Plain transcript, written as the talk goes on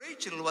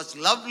Rachel was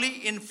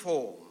lovely in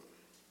form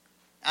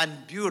and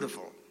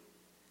beautiful.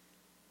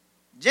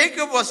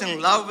 Jacob was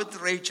in love with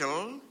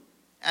Rachel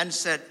and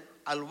said,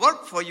 I'll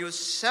work for you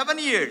 7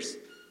 years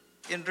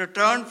in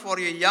return for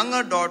your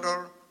younger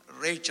daughter,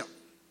 Rachel.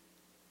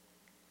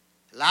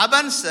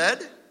 Laban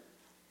said,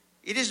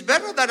 it is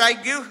better that I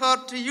give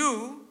her to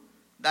you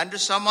than to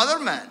some other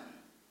man.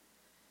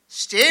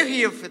 Stay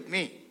here with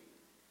me.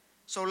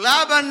 So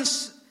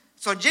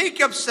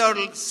Jacob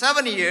served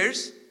 7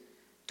 years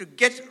to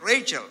get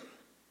Rachel,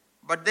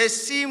 but they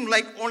seemed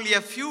like only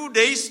a few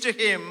days to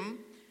him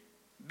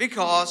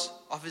because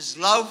of his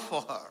love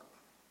for her.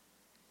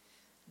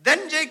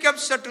 Then Jacob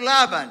said to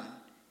Laban,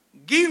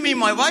 give me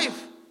my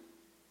wife.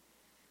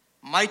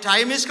 My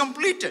time is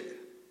completed,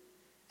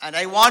 and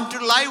I want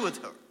to lie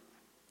with her.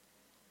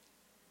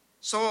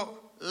 So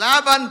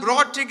Laban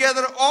brought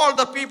together all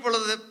the people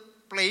of the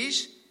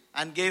place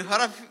and gave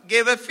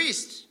a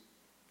feast.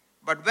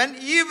 But when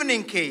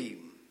evening came,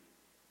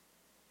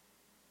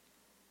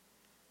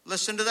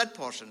 listen to that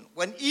portion.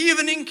 When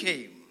evening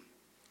came,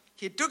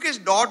 he took his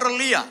daughter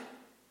Leah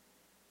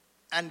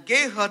and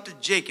gave her to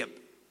Jacob.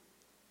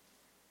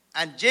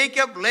 And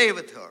Jacob lay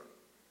with her.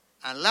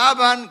 And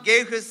Laban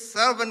gave his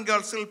servant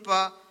girl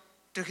Zilpah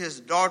to his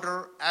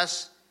daughter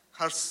as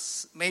her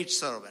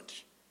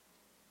maidservant.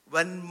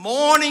 When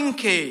morning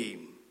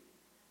came,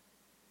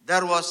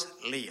 there was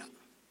Leah.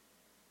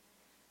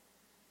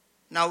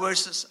 Now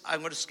verses, I'm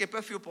going to skip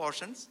a few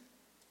portions.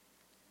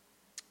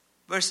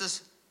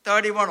 Verses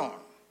 31 on.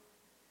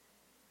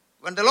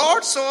 When the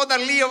Lord saw that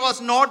Leah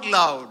was not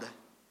loved,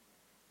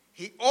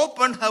 he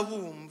opened her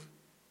womb,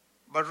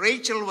 but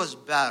Rachel was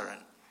barren.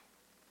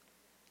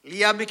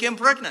 Leah became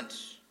pregnant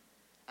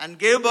and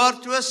gave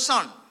birth to a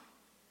son.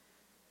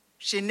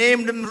 She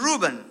named him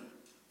Reuben,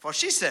 for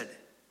she said,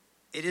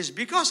 it is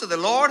because the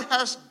Lord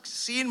has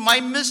seen my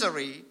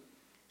misery.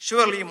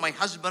 Surely my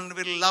husband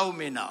will love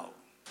me now.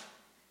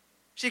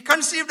 She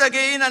conceived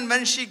again, and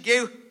when she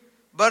gave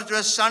birth to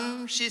a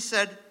son, she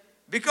said,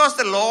 because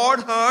the Lord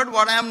heard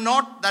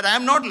that I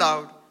am not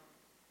loved,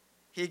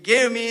 he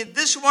gave me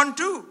this one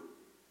too.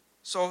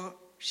 So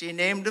she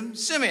named him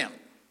Simeon.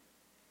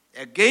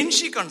 Again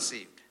she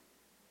conceived.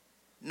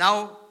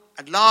 Now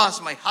at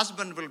last my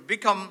husband will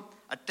become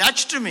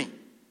attached to me,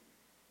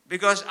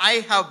 because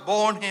I have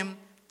borne him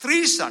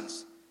 3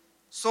 sons.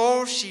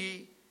 So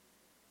he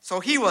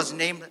was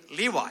named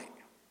Levi.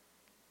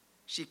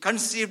 She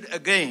conceived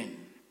again,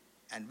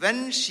 and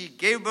when she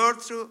gave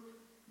birth to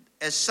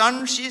a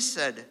son, she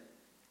said,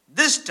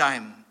 this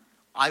time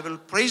I will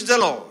praise the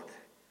Lord.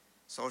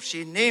 So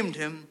she named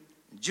him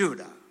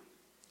Judah.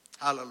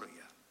 Hallelujah.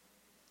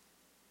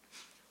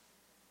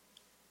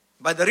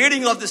 By the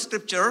reading of the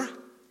scripture,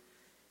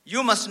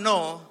 you must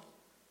know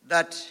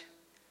that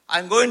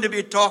I'm going to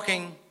be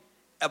talking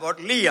about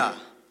Leah,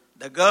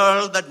 the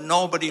girl that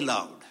nobody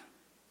loved.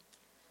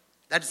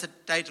 That's the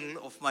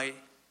title of my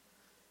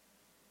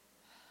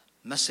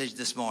message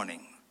this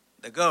morning.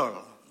 The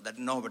girl that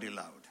nobody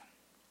loved.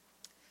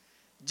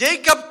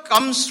 Jacob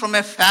comes from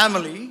a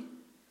family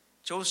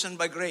chosen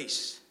by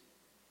grace.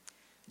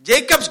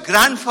 Jacob's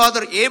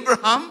grandfather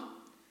Abraham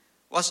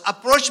was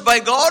approached by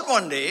God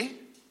one day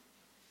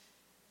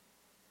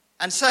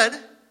and said,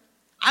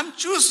 I'm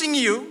choosing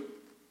you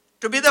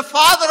to be the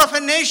father of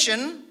a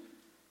nation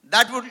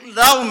that would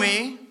love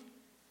me,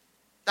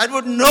 that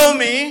would know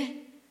me,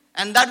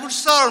 and that would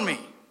serve me.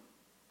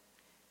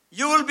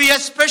 You will be a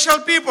special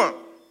people.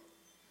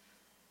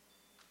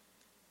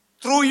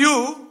 Through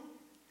you,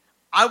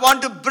 I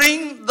want to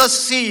bring the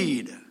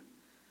seed,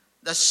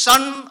 the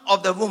son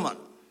of the woman,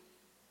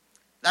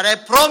 that I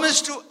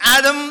promised to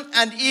Adam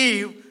and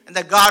Eve in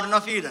the Garden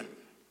of Eden.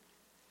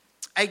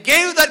 I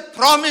gave that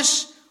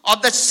promise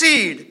of that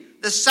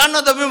seed, the son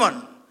of the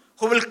woman,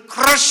 who will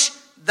crush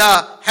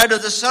the head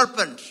of the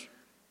serpent.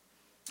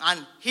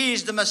 And he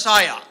is the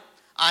Messiah.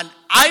 And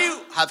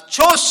I have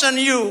chosen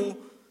you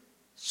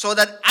so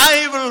that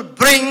I will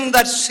bring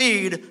that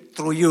seed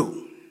through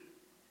you.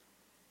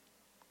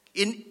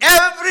 In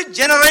every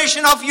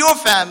generation of your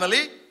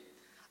family,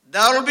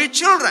 there will be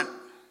children.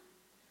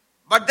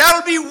 But there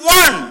will be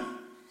one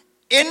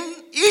in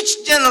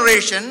each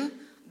generation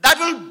that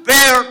will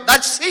bear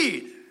that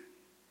seed.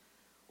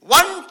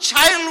 One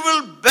child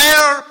will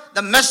bear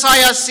the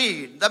Messiah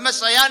seed, the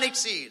Messianic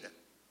seed.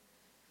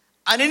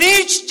 And in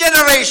each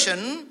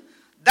generation,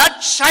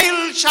 that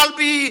child shall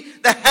be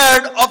the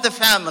head of the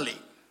family.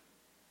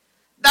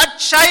 That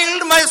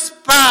child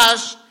must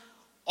pass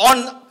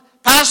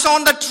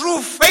on the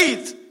true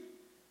faith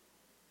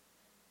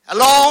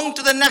along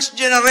to the next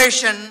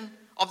generation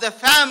of the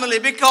family,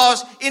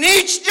 because in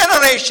each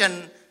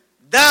generation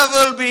there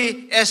will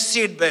be a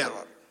seed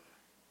bearer.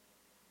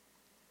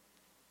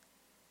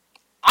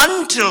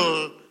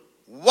 Until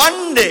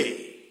one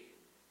day,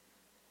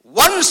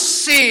 one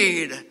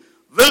seed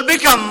will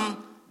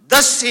become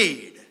the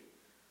seed.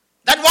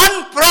 That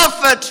one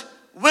prophet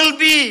will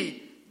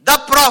be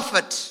the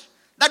prophet.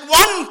 That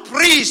one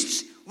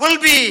priest will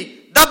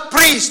be the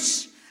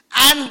priests.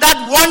 And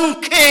that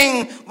one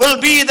king will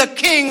be the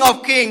King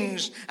of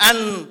Kings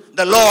and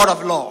the Lord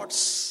of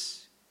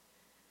Lords.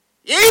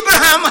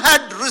 Abraham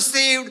had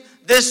received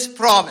this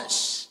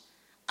promise.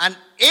 And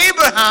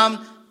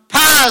Abraham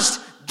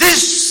passed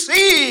this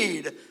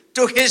seed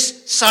to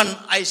his son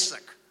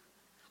Isaac.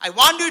 I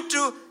want you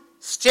to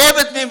stay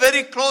with me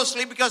very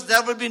closely because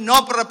there will be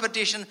no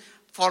repetition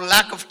for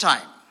lack of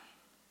time.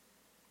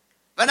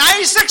 When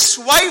Isaac's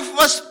wife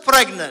was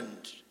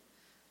pregnant,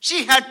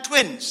 she had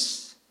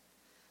twins.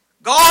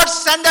 God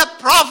sent a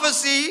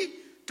prophecy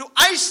to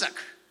Isaac.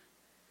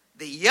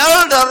 The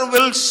elder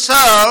will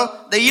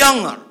serve the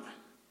younger.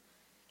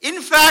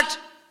 In fact,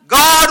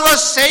 God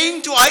was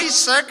saying to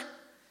Isaac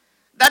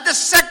that the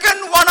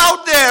second one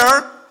out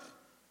there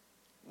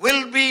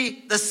will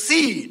be the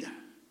seed.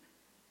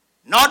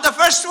 Not the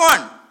first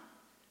one.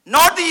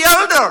 Not the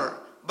elder,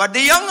 but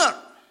the younger.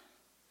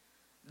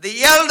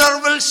 The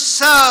elder will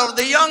serve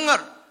the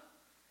younger.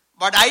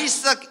 But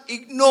Isaac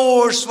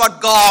ignores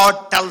what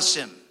God tells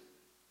him.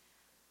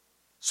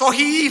 So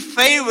he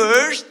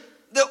favors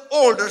the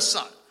older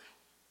son.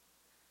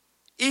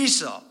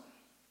 Esau,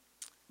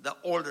 the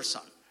older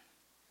son.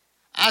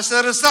 As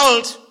a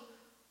result,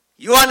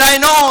 you and I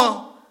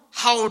know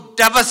how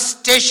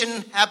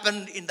devastation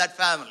happened in that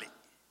family.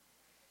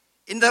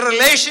 In the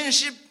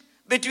relationship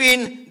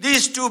between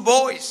these two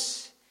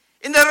boys.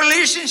 In the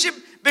relationship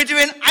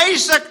between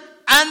Isaac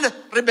and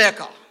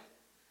Rebekah.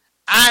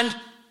 And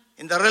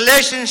in the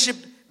relationship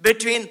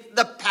between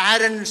the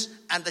parents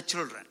and the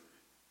children.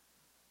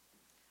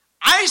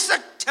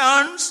 Isaac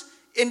turns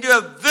into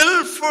a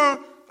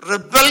willful,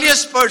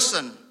 rebellious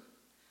person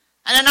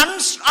and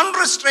an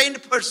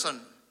unrestrained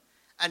person.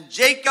 And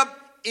Jacob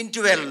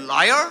into a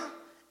liar,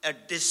 a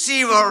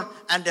deceiver,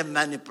 and a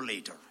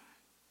manipulator.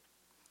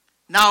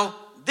 Now,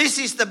 this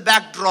is the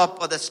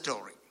backdrop of the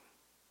story.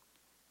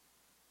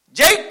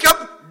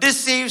 Jacob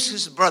deceives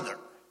his brother,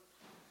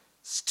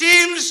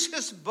 steals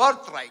his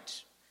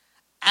birthright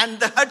and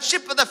the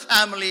headship of the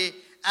family,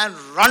 and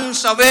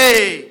runs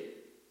away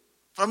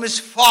from his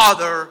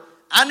father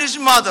and his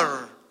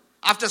mother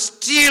after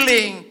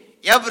stealing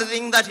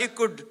everything that he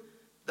could,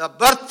 the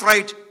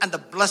birthright and the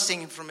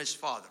blessing from his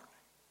father.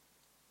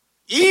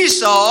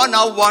 Esau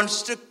now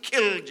wants to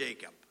kill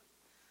Jacob.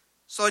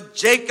 So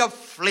Jacob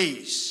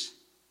flees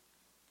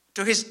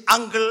to his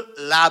uncle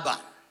Laban.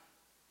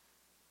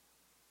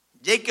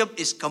 Jacob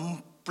is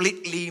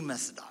completely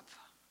messed up.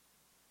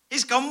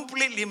 He's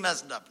completely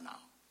messed up now.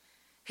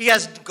 He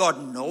has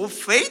got no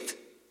faith.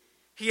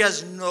 He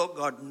has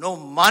got no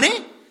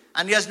money.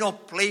 And he has no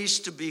place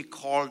to be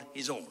called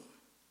his own.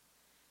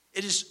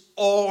 It is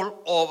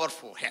all over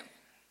for him.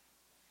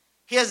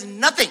 He has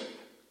nothing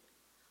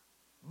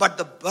but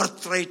the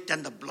birthright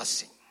and the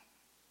blessing.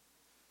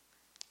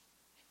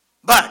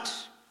 But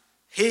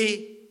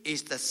he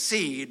is the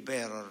seed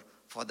bearer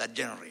for that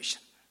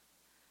generation.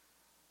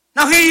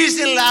 Now he is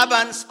in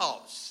Laban's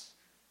house,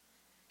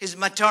 his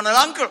maternal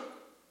uncle.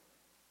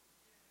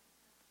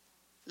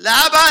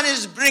 Laban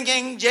is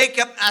bringing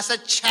Jacob as a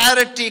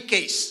charity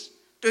case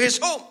to his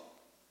home.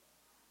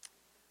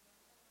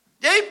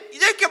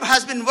 Jacob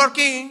has been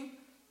working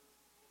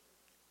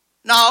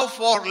now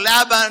for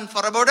Laban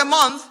for about a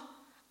month,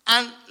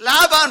 and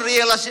Laban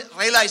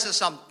realizes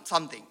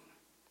something.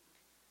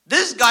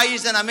 This guy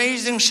is an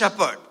amazing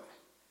shepherd,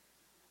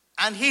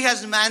 and he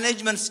has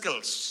management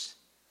skills,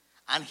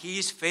 and he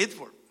is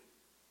faithful.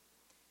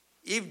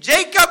 If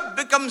Jacob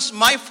becomes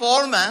my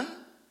foreman,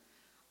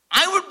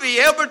 I would be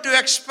able to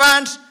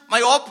expand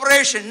my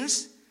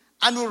operations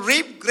and will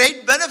reap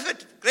great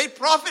benefit, great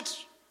profit.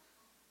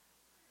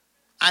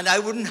 And I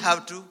wouldn't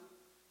have to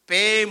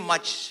pay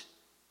much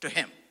to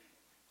him.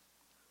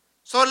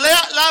 So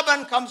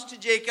Laban comes to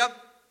Jacob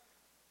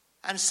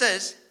and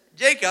says,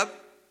 Jacob,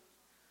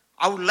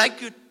 I would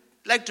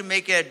like to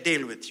make a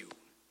deal with you.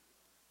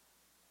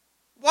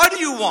 What do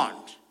you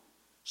want?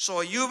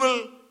 So you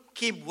will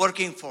keep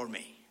working for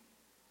me.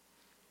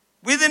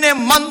 Within a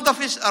month of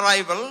his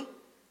arrival,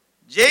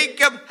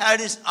 Jacob had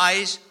his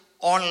eyes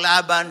on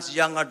Laban's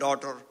younger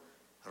daughter,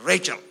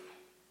 Rachel.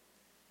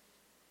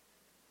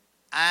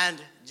 And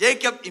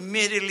Jacob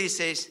immediately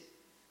says,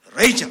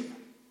 Rachel.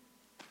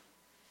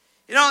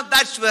 You know,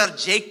 that's where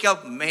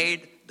Jacob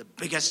made the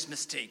biggest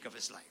mistake of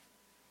his life.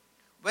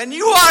 When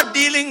you are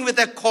dealing with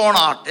a con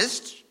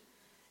artist,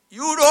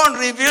 you don't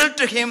reveal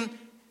to him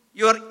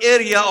your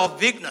area of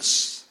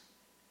weakness.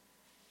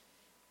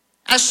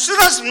 As soon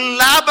as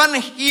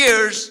Laban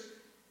hears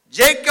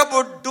Jacob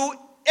would do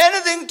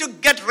anything to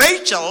get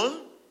Rachel,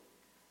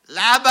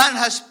 Laban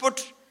has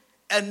put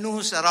a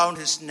noose around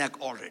his neck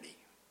already.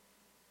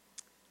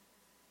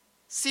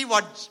 See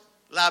what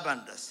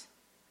Laban does.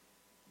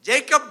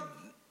 Jacob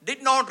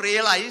did not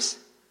realize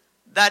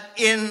that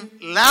in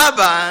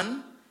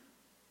Laban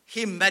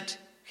he met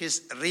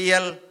his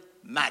real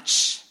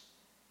match.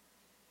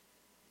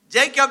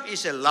 Jacob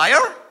is a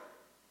liar.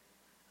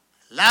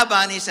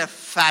 Laban is a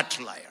fat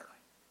liar.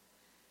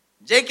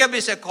 Jacob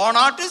is a con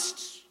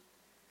artist.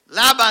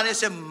 Laban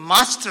is a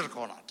master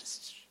con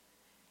artist.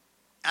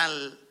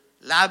 And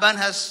Laban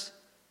has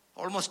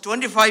almost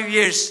 25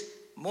 years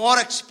more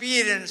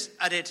experience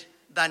at it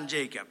than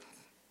Jacob.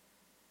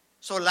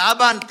 So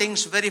Laban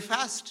thinks very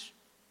fast.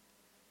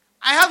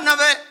 I have now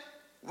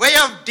a way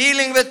of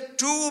dealing with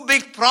two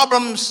big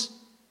problems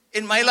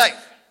in my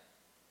life.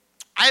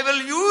 I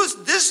will use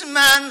this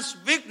man's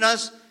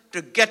weakness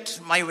to get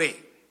my way.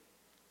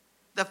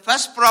 The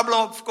first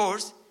problem, of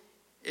course,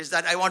 is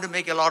that I want to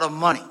make a lot of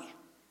money.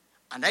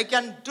 And I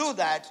can do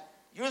that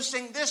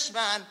using this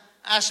man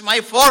as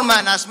my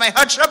foreman, as my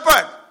head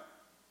shepherd.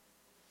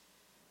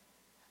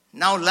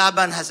 Now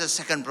Laban has a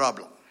second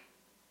problem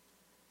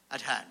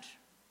at hand.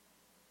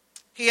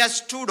 He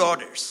has two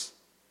daughters.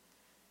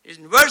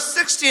 In verse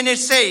 16 it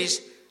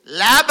says,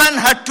 Laban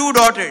had two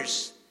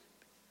daughters.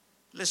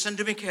 Listen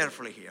to me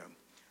carefully here.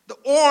 The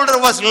older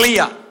was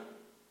Leah,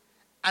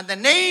 and the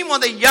name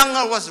of the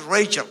younger was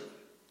Rachel.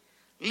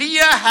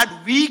 Leah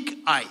had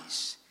weak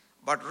eyes,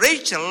 but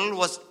Rachel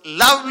was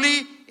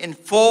lovely in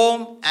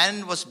form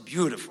and was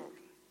beautiful.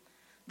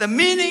 The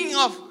meaning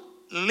of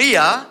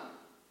Leah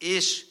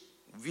is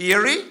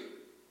weary,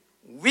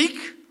 weak,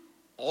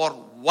 or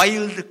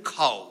wild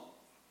cow.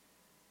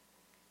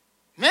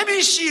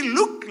 Maybe she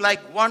looked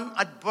like one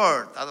at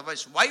birth.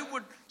 Otherwise, why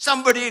would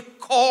somebody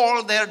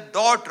call their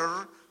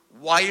daughter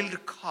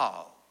wild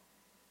cow?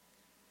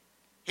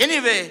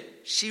 Anyway,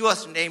 she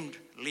was named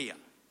Leah.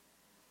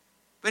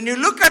 When you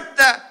look at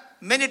the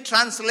many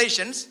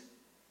translations,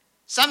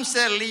 some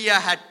say Leah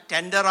had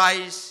tender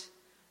eyes,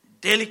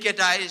 delicate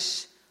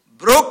eyes,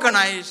 broken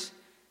eyes.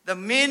 The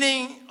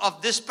meaning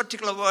of this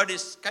particular word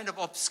is kind of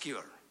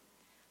obscure.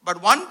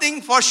 But one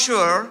thing for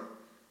sure,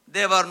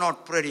 they were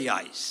not pretty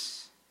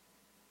eyes.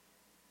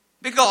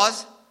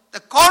 Because the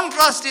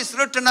contrast is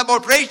written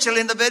about Rachel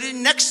in the very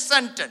next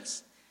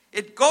sentence.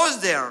 It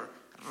goes there.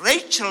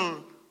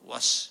 Rachel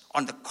was,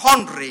 on the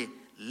contrary,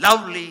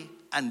 lovely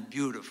and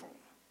beautiful.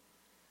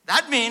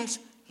 That means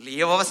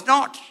Leah was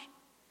not.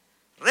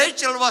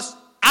 Rachel was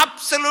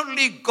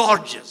absolutely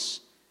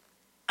gorgeous,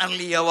 and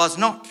Leah was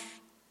not.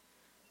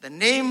 The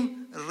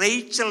name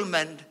Rachel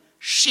meant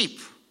sheep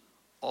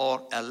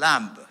or a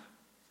lamb.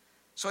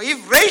 So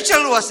if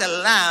Rachel was a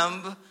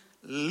lamb,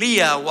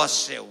 Leah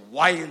was a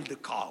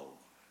wild cow.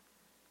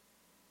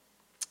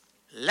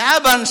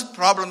 Laban's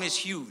problem is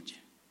huge.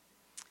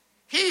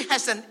 He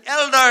has an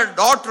elder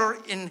daughter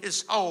in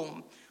his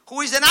home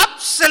who is an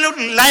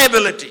absolute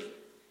liability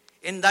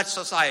in that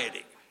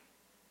society.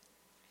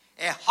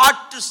 A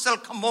hard-to-sell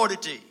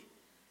commodity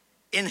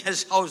in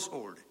his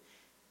household.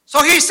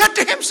 So he said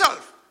to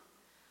himself,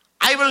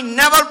 I will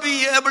never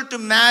be able to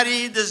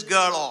marry this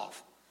girl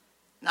off.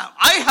 Now,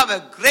 I have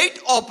a great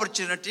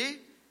opportunity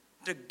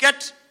to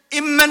get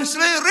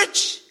immensely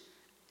rich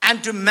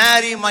and to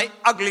marry my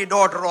ugly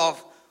daughter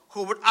off,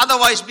 who would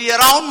otherwise be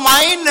around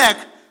my neck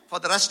for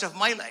the rest of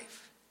my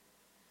life.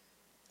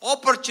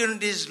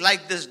 Opportunities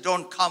like this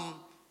don't come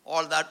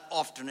all that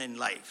often in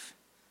life.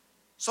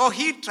 So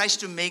he tries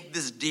to make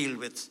this deal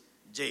with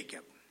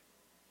Jacob.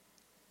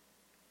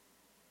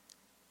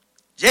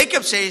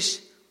 Jacob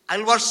says,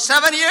 I'll work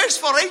 7 years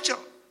for Rachel.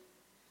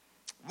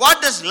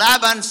 What does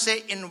Laban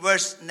say in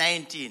verse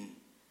 19?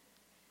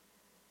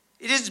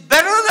 It is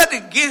better that I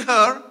give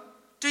her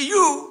to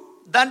you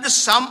than to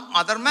some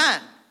other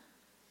man.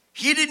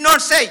 He did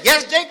not say,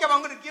 yes, Jacob,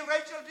 I'm going to give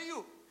Rachel to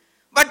you.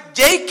 But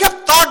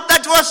Jacob thought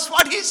that was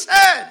what he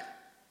said.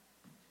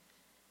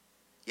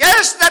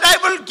 Yes, that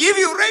I will give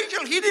you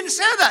Rachel. He didn't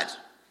say that.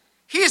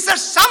 He said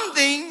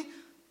something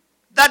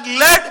that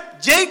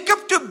led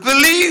Jacob to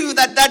believe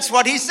that that's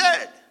what he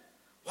said.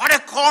 What a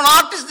con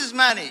artist this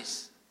man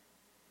is.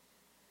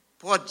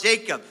 Poor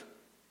Jacob.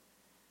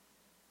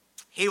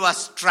 He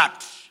was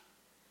trapped.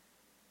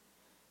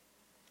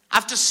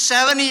 After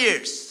 7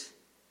 years,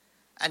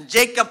 and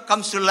Jacob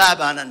comes to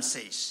Laban and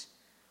says,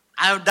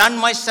 I have done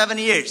my 7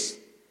 years.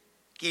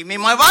 Give me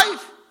my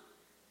wife.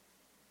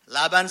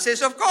 Laban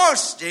says, of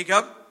course,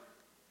 Jacob.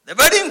 The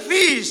wedding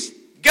feast,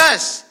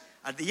 guess,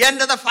 at the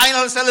end of the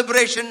final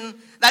celebration,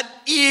 that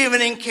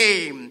evening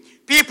came.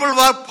 People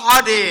were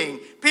partying.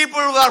 People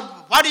were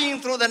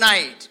partying through the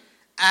night.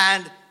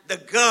 And the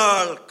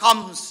girl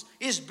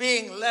is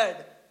being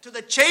led to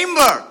the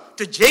chamber,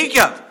 to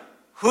Jacob,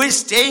 who is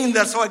staying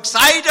there so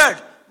excited,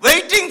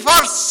 waiting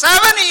for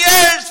 7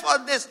 years for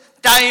this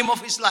time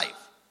of his life.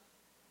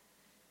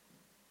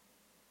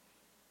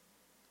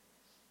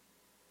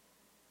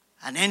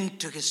 An end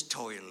to his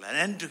toil, an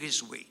end to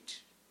his wait.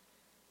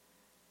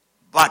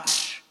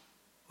 But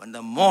when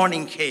the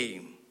morning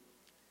came,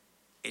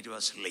 it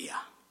was Leah.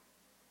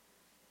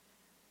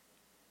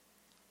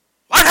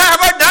 What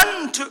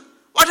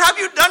have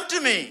you done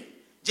to me?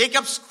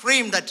 Jacob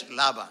screamed at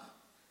Laban.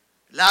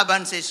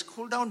 Laban says,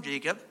 cool down,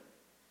 Jacob.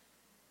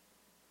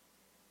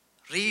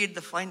 Read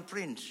the fine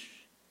print.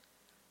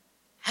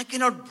 I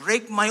cannot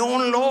break my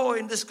own law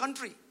in this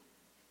country.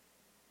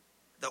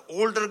 The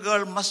older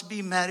girl must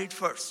be married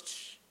first.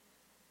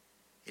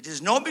 It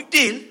is no big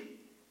deal.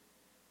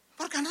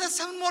 Work another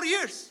 7 more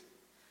years.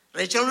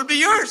 Rachel will be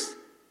yours.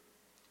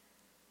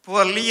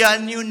 Poor Leah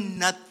knew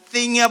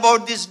nothing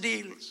about these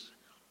deals.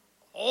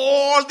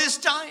 All this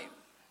time.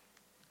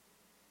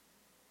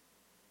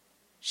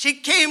 She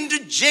came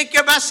to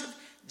Jacob as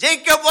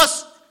Jacob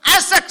was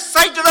as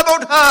excited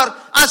about her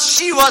as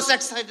she was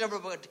excited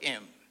about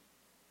him.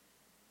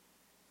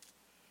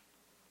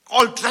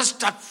 All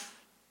dressed up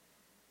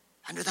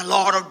and with a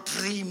lot of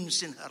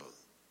dreams in her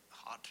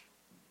heart.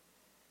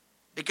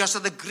 Because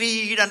of the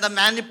greed and the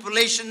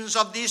manipulations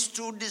of these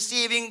two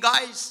deceiving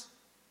guys.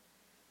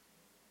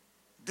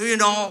 Do you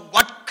know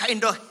what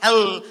kind of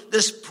hell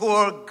this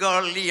poor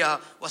girl Leah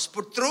was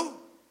put through?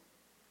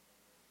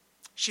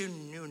 She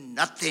knew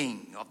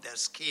nothing of their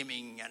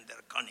scheming and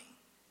their cunning.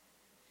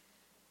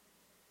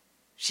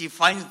 She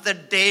finds the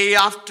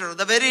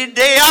very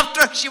day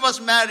after she was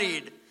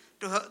married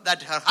to her,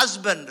 that her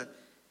husband,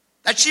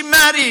 that she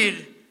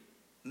married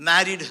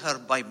her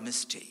by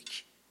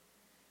mistake.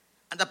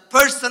 And the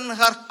person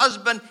her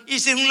husband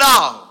is in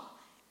love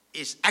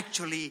is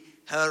actually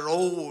her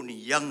own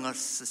younger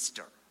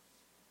sister.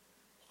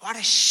 What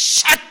a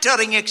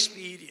shattering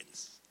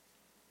experience.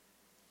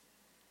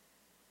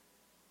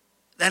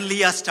 Then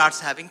Leah starts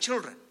having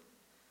children.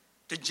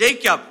 To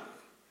Jacob,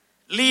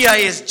 Leah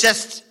is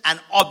just an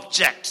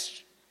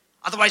object.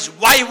 Otherwise,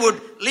 why would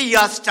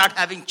Leah start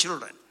having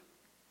children?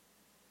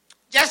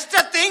 Just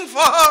a thing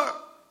for her.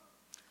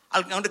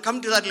 I'm going to come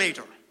to that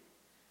later.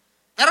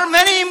 There are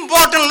many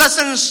important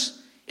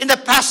lessons in the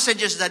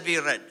passages that we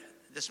read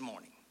this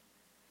morning.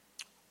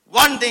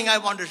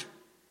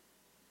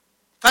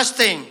 First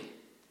thing,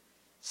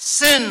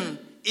 sin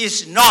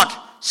is not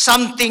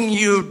something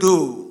you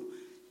do.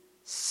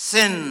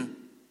 Sin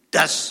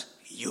does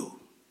you.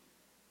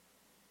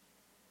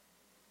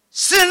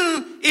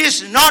 Sin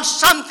is not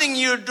something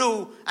you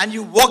do and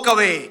you walk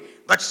away,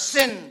 but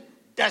sin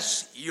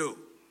does you.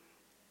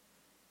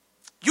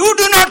 You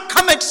do not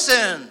commit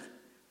sin.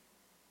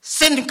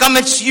 Sin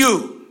commits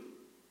you.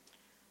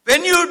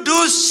 When you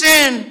do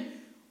sin,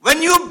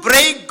 when you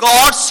break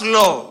God's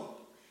law,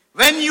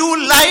 when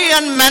you lie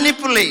and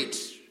manipulate,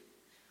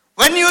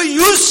 when you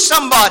use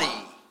somebody,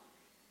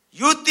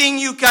 you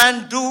think you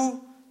can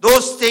do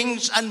those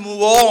things and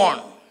move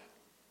on.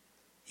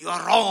 You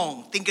are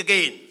wrong. Think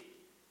again.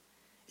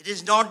 It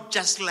is not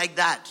just like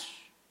that.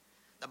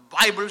 The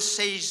Bible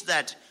says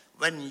that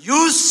when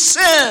you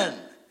sin,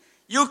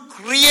 you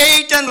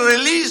create and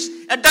release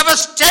a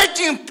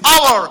devastating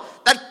power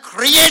that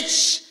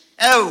creates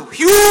a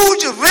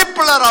huge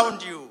ripple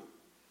around you,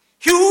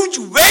 huge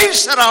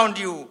waves around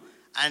you,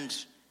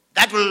 and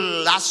that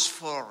will last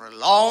for a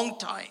long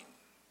time.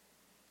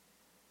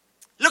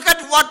 Look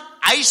at what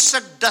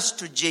Isaac does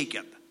to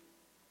Jacob.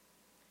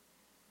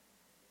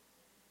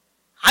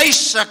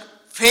 Isaac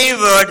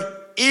favored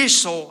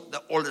Esau,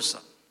 the elder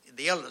son.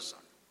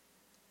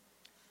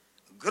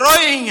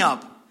 Growing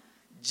up,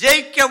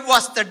 Jacob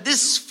was the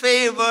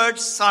disfavored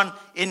son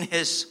in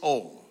his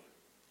home.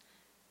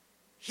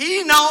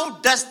 He now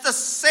does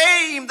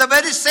the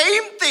very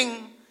same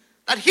thing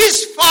that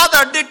his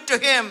father did to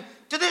him,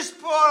 to this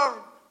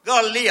poor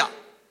girl Leah.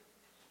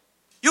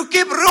 You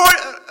keep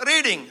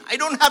reading. I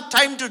don't have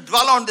time to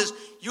dwell on this.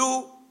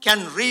 You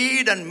can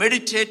read and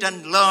meditate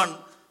and learn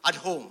at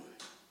home.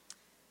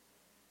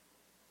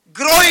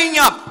 Growing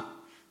up,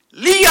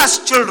 Leah's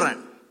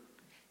children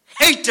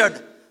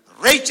hated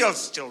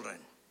Rachel's children.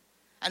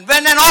 And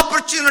when an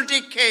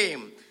opportunity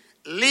came,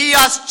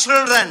 Leah's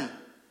children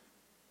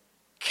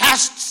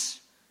cast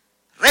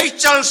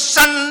Rachel's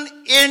son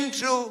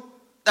into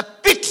the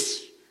pit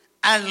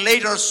and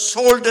later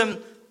sold him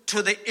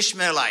to the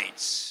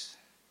Ishmaelites.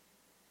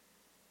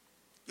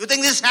 You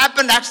think this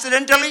happened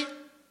accidentally?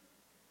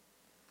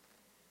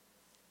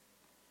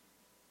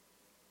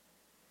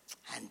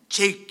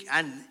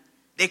 And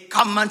they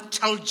come and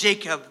tell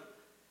Jacob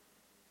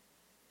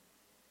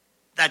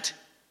that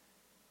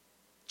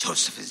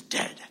Joseph is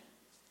dead.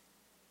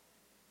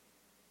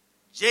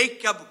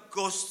 Jacob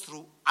goes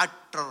through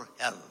utter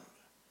hell.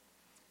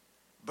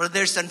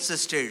 Brothers and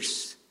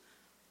sisters,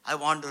 I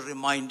want to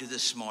remind you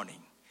this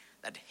morning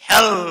that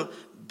hell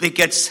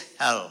begets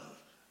hell.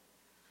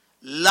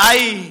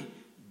 Lie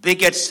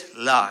begets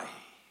lie.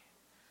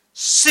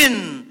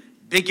 Sin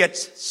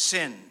begets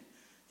sin.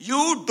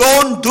 You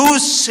don't do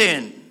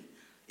sin.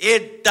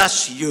 It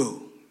does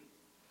you.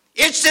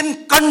 It's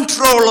in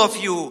control of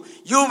you.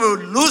 You will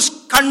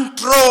lose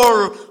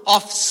control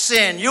of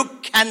sin. You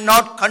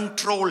cannot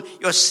control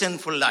your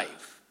sinful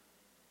life.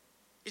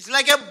 It's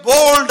like a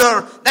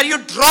boulder that you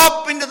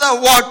drop into the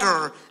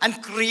water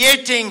and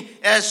creating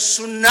a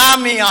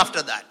tsunami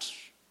after that.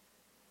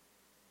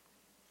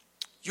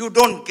 You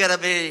don't get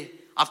away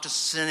after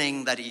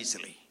sinning that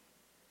easily.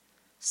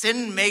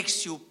 Sin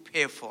makes you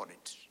pay for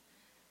it.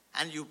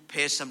 And you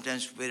pay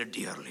sometimes very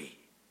dearly.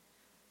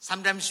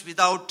 Sometimes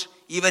without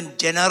even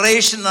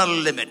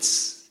generational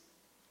limits.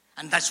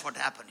 And that's what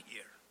happened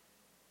here.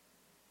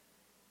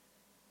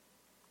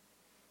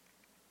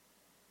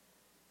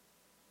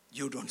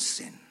 You don't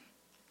sin.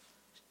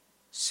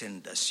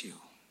 Sin does you.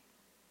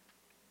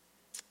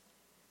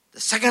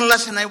 The second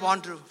lesson I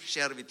want to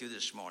share with you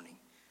this morning,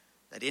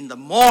 that in the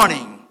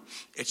morning,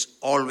 it's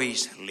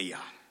always Leah.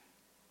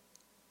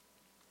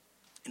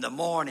 In the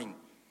morning,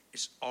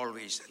 it's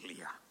always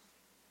Leah.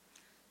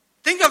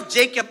 Think of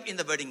Jacob in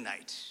the wedding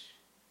night.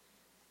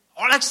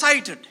 All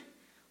excited.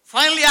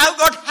 Finally, I've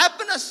got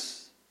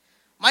happiness.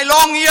 My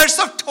long years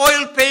of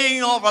toil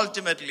paying off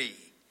ultimately.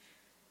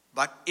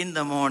 But in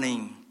the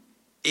morning,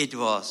 it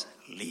was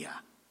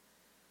Leah.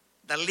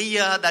 The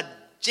Leah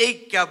that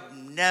Jacob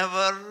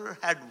never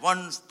had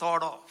once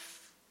thought of.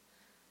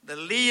 The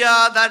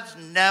Leah that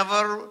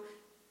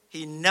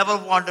he never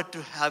wanted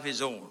to have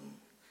his own.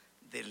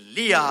 The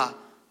Leah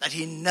that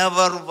he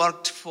never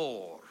worked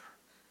for.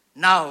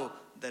 Now,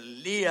 the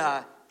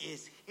Leah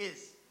is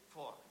his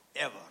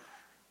forever.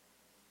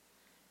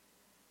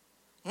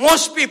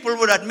 Most people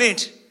would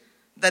admit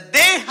that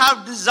they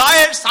have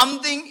desired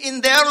something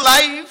in their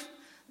life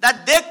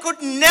that they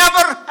could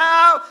never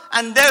have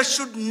and they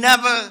should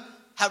never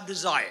have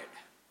desired.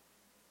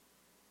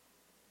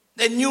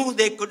 They knew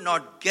they could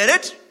not get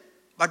it,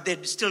 but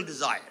they still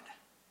desired.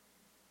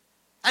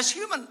 That's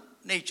human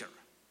nature.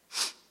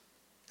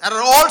 There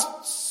are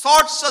all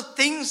sorts of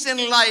things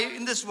in life,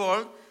 in this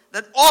world,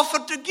 that offer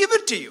to give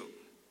it to you,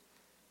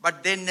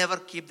 but they never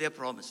keep their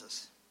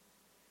promises.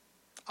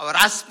 Our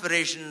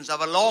aspirations,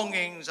 our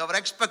longings, our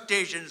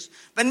expectations,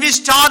 when we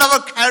start our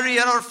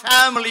career, our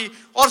family,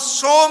 or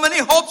so many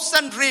hopes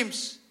and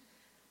dreams,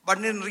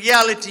 but in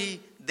reality,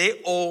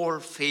 they all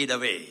fade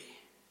away.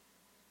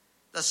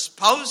 The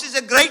spouse is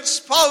a great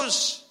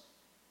spouse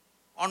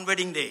on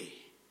wedding day.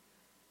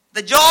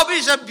 The job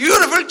is a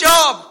beautiful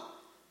job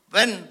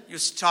when you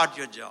start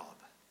your job.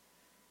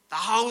 The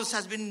house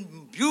has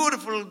been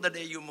beautiful the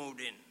day you moved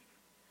in,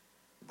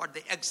 but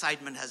the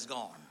excitement has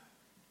gone.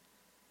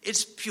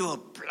 It's pure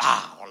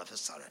blah all of a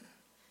sudden.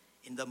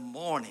 In the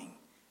morning,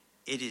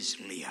 it is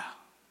Leah.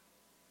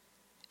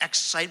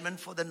 Excitement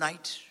for the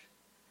night,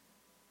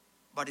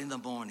 but in the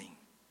morning,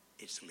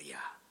 it's Leah.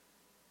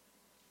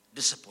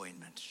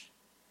 Disappointment.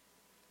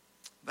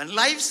 When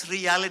life's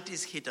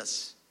realities hit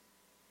us,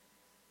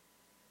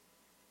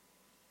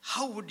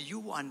 how would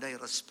you and I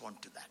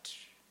respond to that?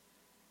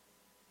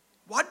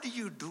 What do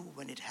you do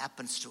when it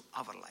happens to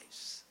our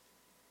lives?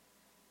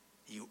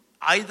 You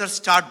either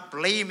start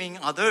blaming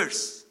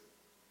others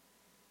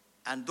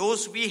and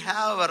those we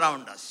have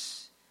around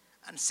us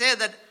and say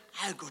that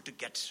I've got to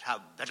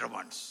have better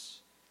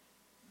ones.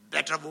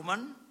 Better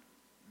woman,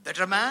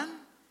 better man,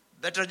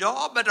 better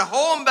job, better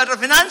home, better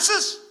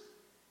finances.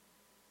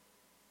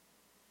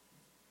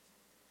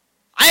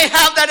 I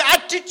have that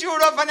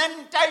attitude of an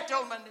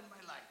entitlement in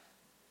my life.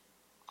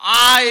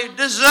 I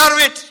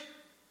deserve it.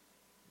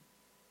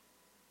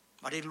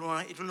 But it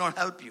will not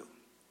help you.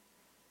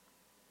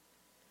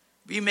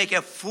 We make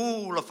a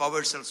fool of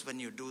ourselves when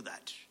you do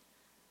that.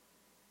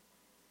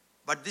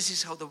 But this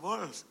is how the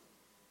world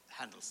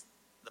handles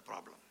the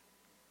problem.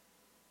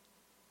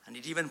 And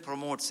it even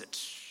promotes it.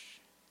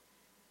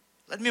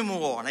 Let me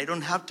move on. I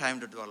don't have time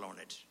to dwell on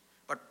it.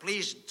 But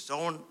please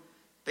don't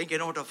take a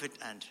note of it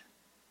and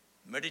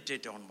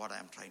meditate on what I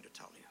am trying to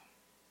tell you.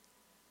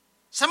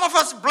 Some of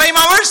us blame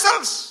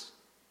ourselves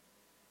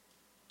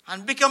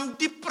and become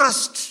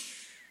depressed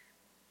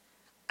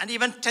and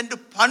even tend to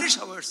punish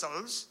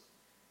ourselves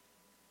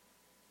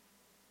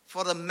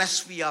for the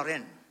mess we are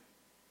in.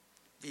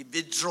 We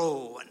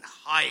withdraw and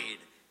hide.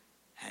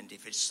 And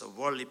if it's the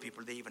worldly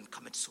people, they even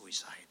commit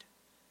suicide.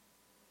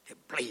 They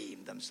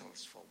blame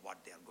themselves for what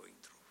they are going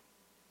through.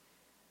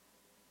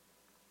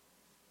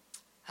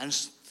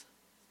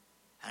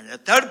 And the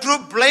third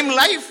group blame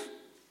life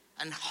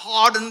and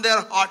harden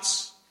their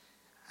hearts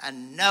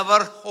and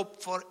never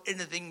hope for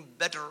anything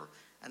better.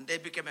 And they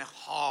become a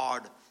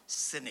hard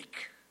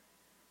cynic.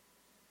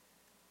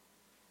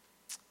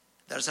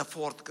 There's a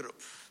fourth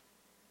group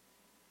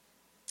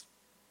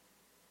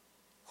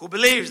who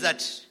believes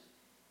that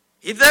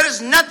if there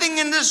is nothing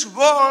in this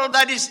world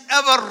that is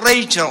ever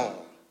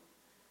Rachel,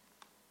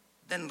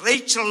 then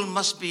Rachel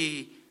must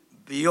be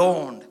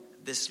beyond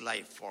this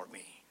life for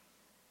me.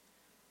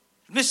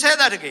 Let me say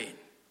that again.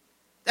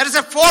 There is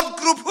a fourth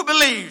group who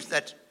believes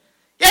that,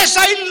 yes,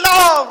 I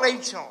love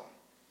Rachel,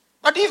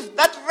 but if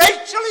that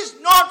Rachel is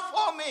not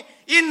for me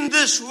in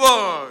this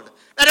world,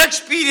 that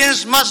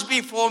experience must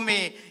be for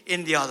me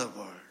in the other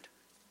world.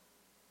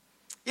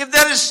 If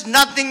there is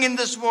nothing in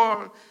this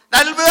world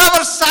that will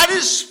ever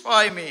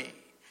satisfy me,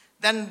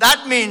 then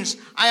that means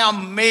I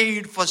am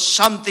made for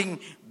something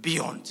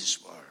beyond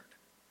this world.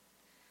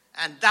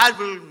 And that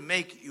will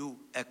make you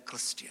a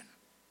Christian.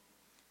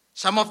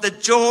 Some of the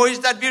joys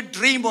that we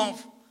dream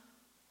of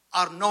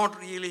are not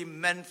really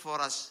meant for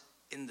us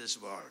in this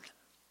world.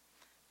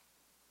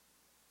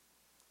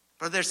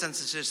 Brothers and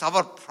sisters,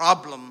 our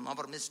problem,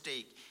 our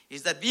mistake,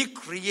 is that we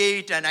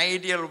create an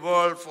ideal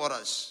world for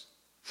us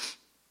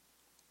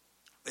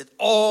with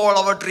all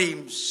our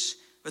dreams,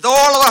 with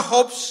all our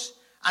hopes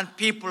and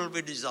people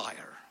we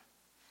desire,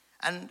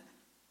 and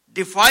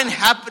define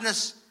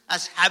happiness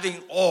as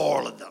having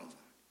all of them.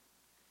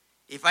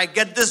 If I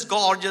get this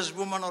gorgeous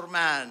woman or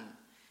man,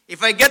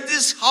 if I get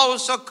this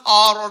house or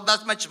car or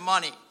that much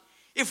money,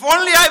 if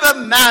only I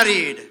were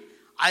married,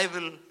 I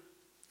will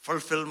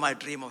fulfill my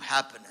dream of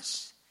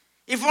happiness.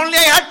 If only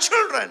I had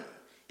children,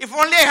 if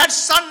only I had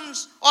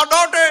sons or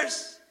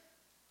daughters,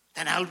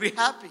 then I'll be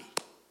happy.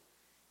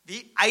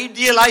 We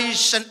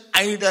idealize and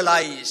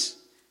idolize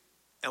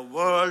a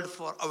world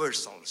for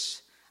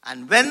ourselves.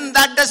 And when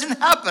that doesn't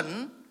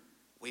happen,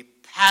 we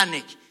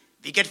panic,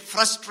 we get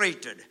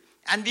frustrated,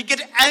 and we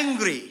get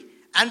angry,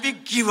 and we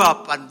give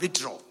up and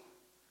withdraw.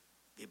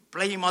 We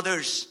blame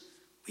others,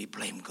 we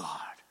blame God.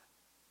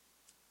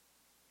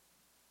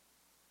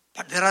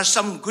 But there are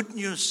some good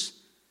news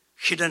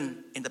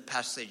hidden in the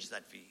passage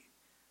that we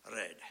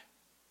read.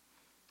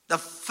 The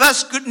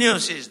first good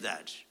news is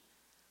that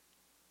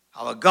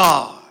our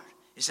God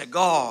is a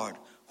God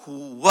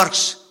who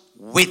works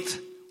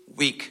with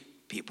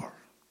weak people.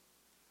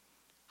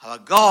 Our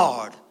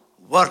God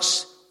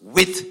works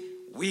with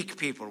weak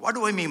people. What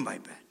do I mean by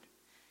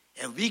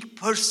that? A weak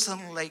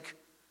person like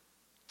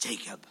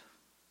Jacob.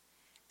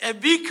 A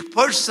weak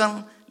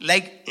person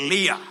like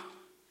Leah.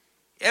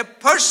 A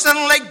person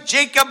like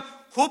Jacob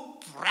who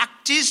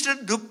practiced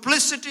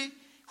duplicity,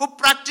 who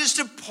practiced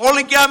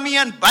polygamy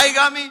and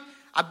bigamy,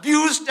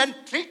 abused and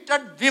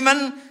treated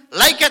women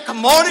like a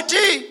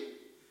commodity.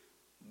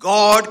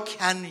 God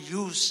can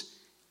use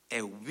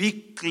a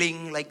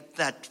weakling like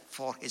that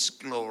for his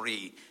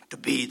glory to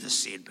be the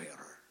seed bearer.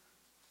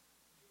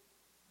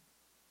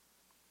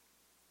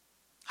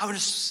 I want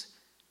to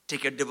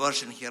take a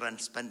diversion here and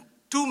spend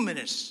 2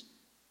 minutes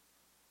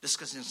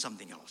discussing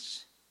something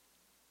else.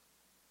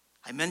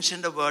 I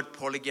mentioned the word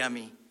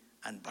polygamy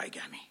and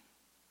bigamy.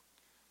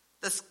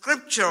 The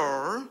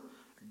scripture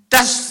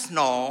does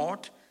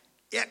not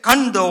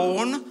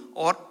condone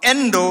or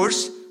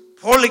endorse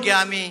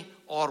polygamy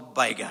or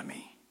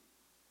bigamy.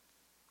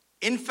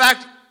 In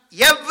fact,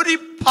 every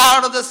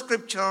part of the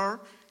scripture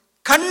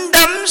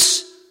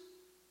condemns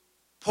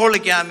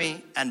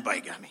polygamy and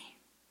bigamy.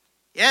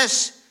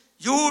 Yes,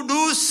 you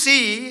do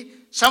see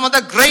some of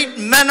the great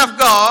men of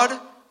God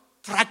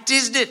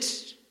practiced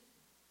it.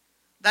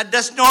 That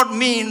does not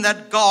mean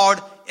that God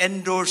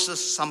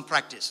endorses some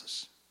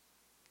practices.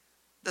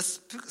 The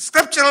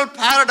scriptural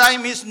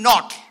paradigm is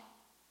not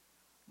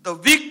the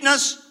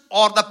weakness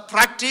or the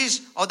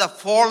practice of the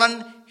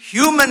fallen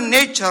human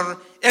nature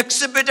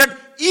exhibited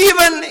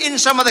even in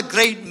some of the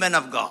great men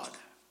of God.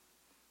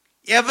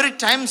 Every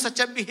time such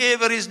a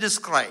behavior is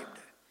described,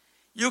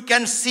 you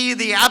can see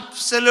the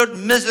absolute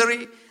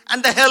misery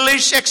and the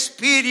hellish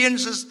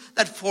experiences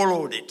that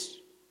followed it.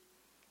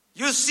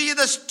 You see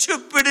the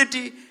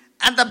stupidity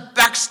and the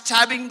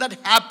backstabbing that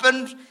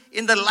happened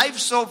in the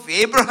lives of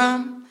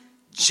Abraham,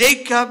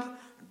 Jacob,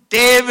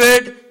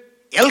 David,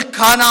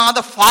 Elkanah,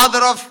 the father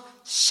of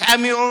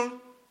Samuel,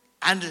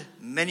 and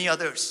many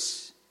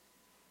others.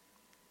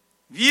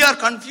 We are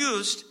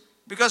confused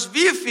because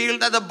we feel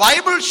that the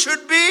Bible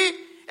should be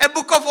a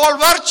book of all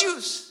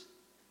virtues.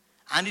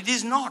 And it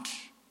is not.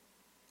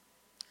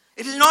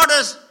 It is not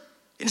an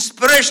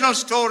inspirational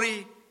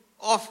story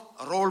of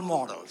role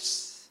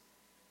models.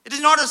 It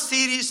is not a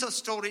series of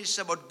stories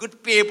about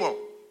good people.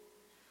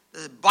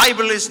 The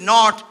Bible is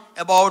not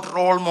about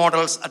role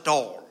models at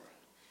all.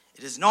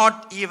 It is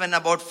not even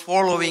about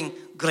following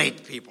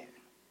great people.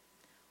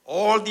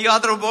 All the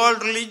other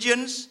world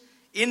religions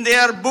in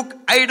their book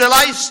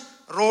idolize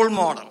role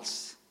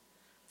models.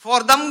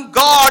 For them,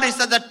 God is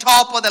at the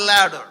top of the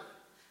ladder.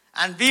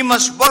 And we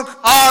must work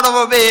hard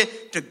our way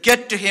to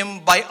get to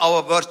him by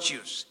our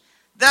virtues.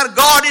 Their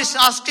God is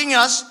asking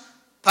us,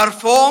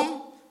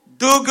 perform,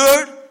 do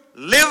good,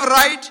 live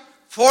right,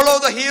 follow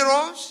the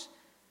heroes,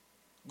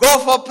 go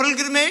for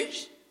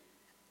pilgrimage,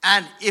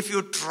 and if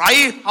you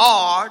try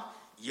hard,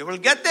 you will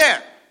get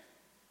there.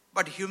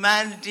 But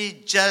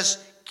humanity just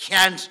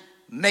can't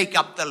make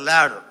up the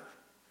ladder.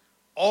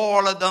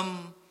 All of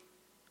them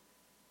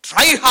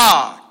try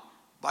hard,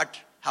 but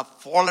have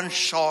fallen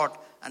short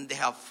and they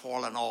have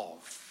fallen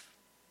off.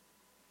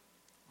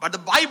 But the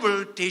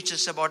Bible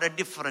teaches about a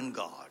different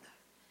God.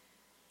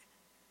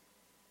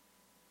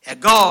 A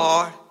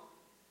God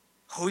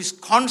who is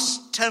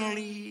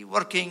constantly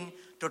working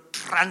to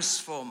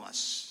transform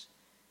us.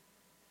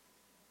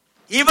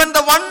 Even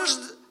the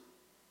ones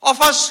of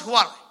us who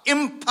are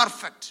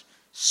imperfect,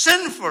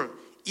 sinful,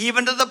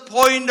 even to the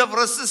point of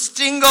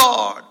resisting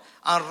God,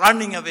 are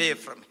running away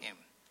from him.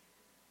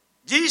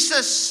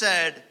 Jesus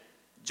said,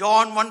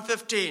 John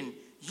 1:15,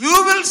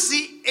 you will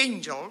see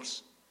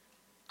angels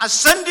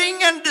ascending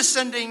and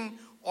descending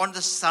on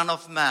the Son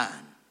of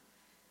Man.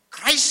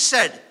 Christ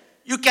said,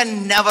 you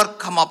can never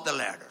come up the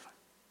ladder.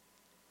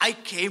 I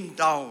came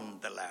down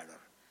the ladder.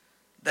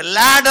 The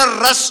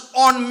ladder rests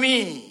on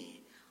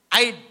me.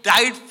 I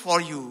died for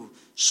you,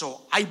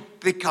 so I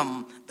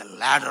become the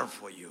ladder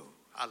for you.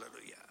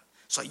 Hallelujah.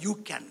 So you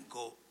can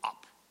go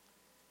up.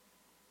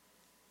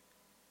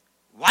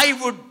 Why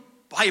would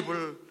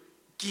Bible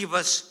give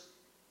us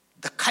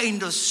the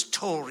kind of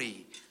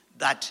story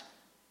that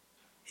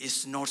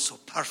is not so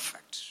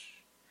perfect?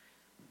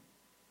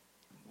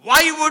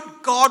 Why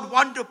would God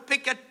want to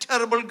pick a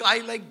terrible guy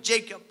like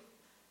Jacob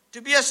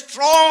to be a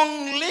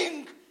strong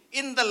link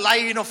in the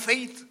line of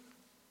faith?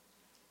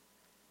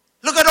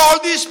 Look at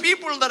all these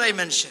people that I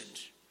mentioned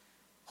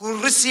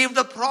who received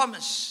the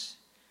promise.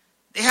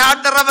 They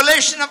had the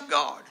revelation of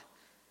God.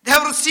 They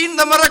have seen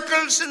the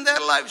miracles in their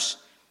lives.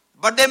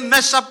 But they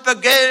mess up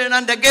again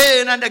and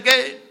again and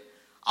again.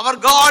 Our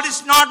God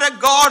is not a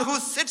God who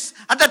sits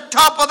at the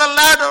top of the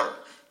ladder.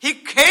 He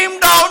came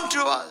down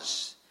to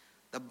us.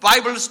 The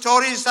Bible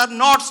stories are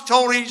not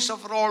stories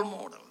of role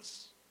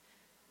models,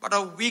 but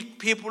of weak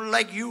people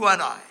like you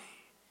and I,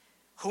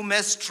 whom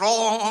a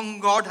strong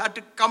God had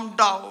to come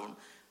down,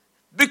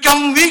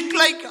 become weak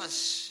like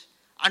us,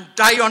 and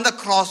die on the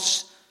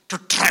cross to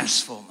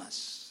transform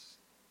us.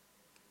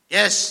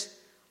 Yes,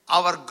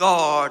 our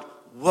God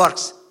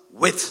works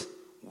with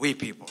weak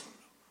people.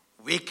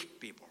 Weak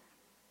people.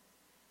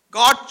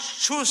 God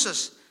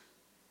chooses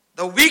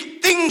the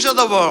weak things of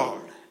the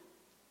world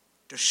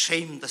to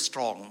shame the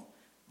strong.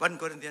 1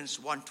 Corinthians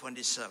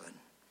 1:27.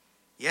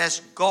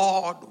 Yes,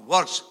 God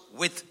works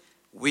with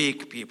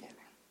weak people.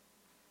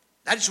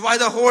 That's why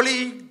the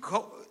Holy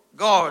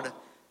God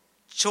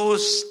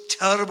chose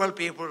terrible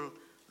people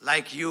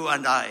like you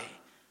and I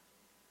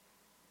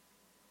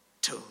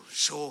to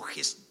show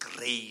His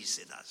grace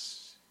in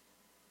us.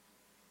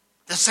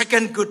 The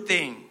second good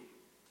thing,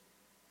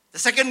 the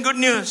second good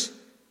news,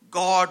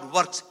 God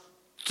works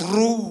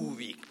through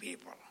weak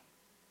people.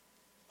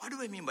 What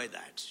do I mean by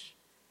that?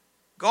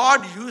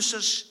 God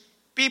uses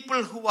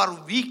people who are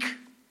weak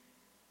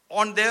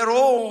on their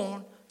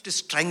own to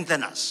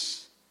strengthen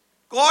us.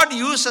 God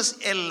uses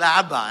a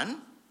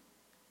Laban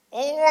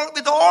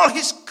with all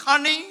his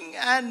cunning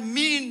and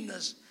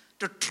meanness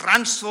to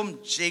transform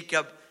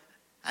Jacob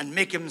and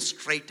make him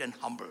straight and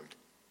humbled.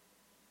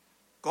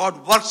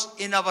 God works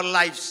in our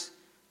lives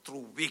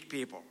through weak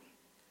people.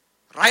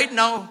 Right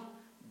now,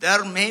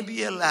 there may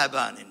be a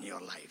Laban in your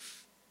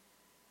life.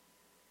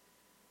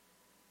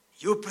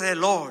 You pray,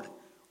 Lord,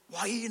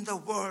 why in the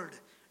world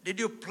did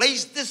you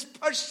place this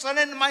person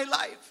in my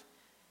life?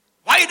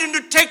 Why didn't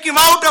you take him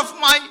out of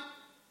my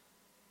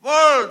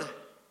world?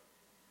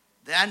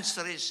 The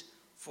answer is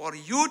for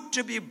you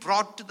to be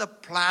brought to the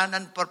plan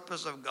and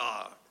purpose of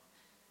God.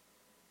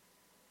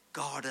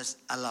 God has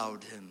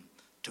allowed him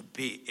to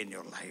be in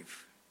your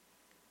life.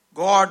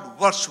 God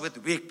works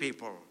with weak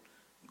people.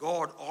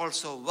 God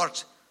also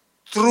works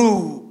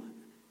through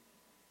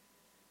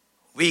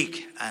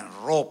weak and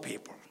raw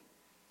people.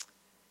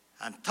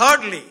 And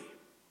thirdly,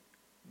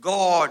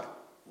 God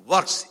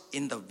works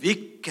in the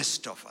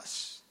weakest of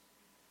us.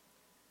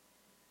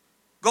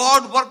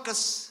 God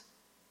works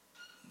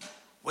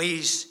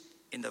ways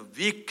in the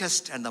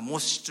weakest and the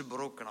most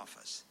broken of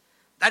us.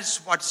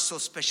 That's what's so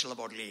special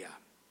about Leah.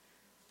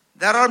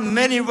 There are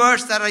many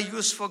words that are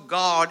used for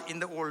God in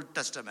the Old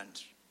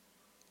Testament,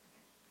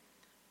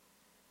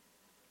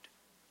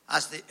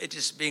 as it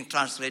is being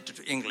translated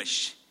to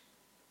English.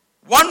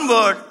 One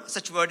word,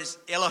 such word is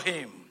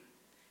Elohim,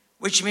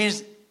 which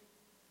means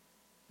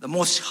the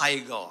Most High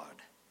God.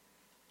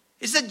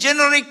 It's a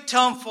generic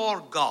term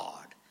for God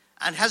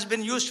and has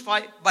been used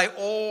by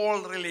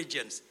all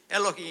religions.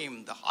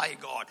 Elohim, the High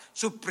God,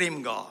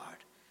 Supreme God.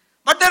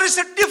 But there is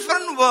a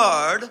different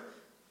word,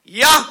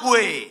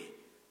 Yahweh,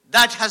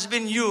 that has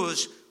been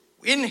used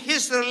in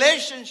his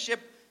relationship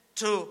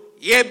to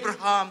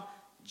Abraham,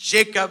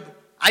 Jacob,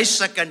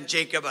 Isaac and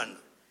Jacob and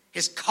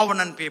his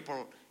covenant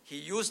people. He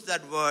used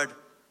that word,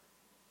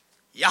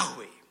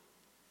 Yahweh.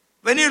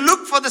 When you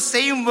look for the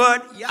same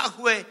word,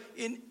 Yahweh,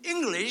 in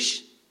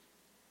English,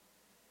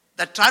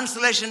 the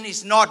translation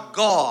is not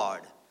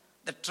God.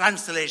 The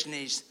translation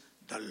is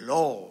the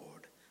Lord.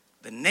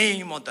 The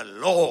name of the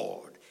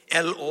Lord,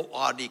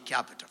 L-O-R-D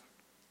capital.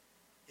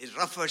 It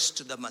refers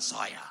to the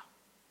Messiah.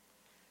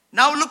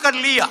 Now look at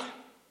Leah.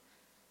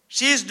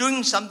 She is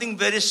doing something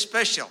very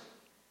special.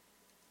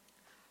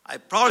 I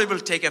probably will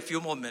take a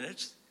few more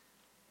minutes.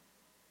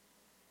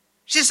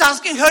 She's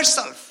asking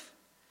herself,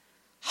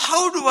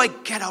 how do I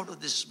get out of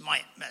this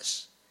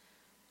mess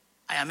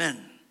I am in?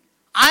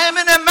 I am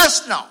in a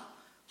mess now.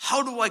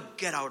 How do I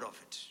get out of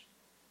it?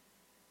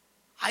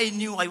 I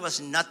knew I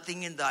was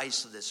nothing in the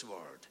eyes of this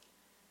world.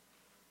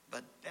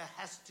 But there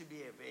has to be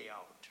a way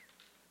out.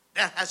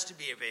 There has to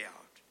be a way out.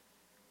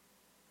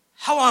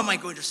 How am I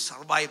going to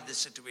survive this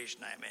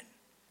situation I am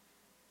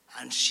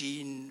in? And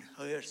she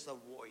hears the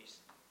voice.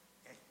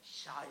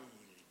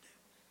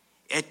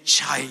 A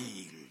child.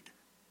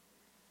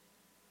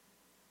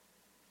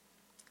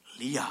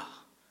 Leah,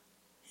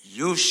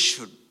 you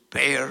should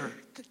bear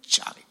the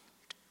child.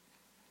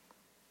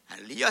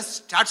 And Leah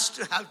starts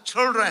to have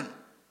children.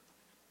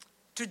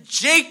 To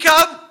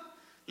Jacob,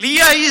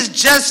 Leah is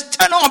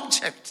just an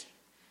object.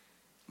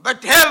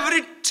 But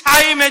every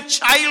time a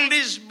child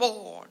is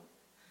born,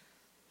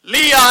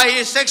 Leah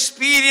is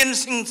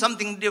experiencing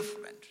something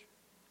different.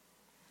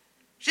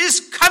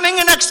 She's coming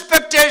in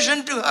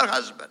expectation to her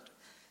husband.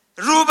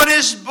 Reuben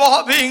is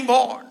being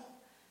born.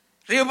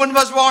 Reuben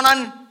was born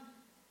and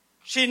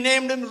she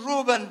named him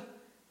Reuben.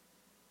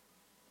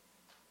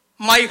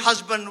 My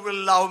husband will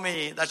love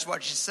me. That's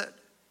what she said.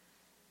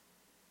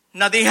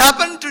 Nothing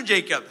happened to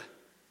Jacob.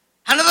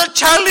 Another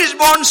child is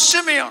born,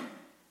 Simeon.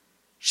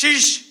 She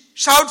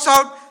shouts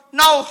out,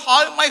 now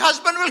my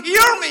husband will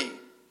hear me.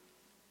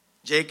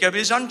 Jacob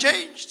is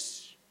unchanged.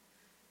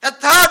 A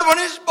third one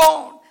is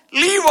born,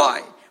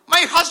 Levi.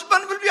 My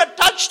husband will be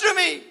attached to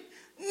me.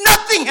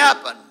 Nothing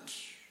happened.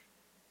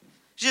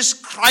 She's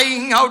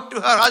crying out to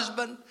her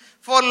husband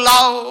for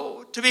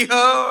love, to be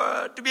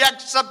heard, to be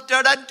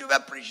accepted, and to be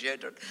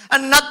appreciated.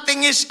 And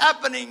nothing is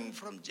happening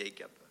from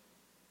Jacob.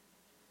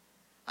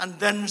 And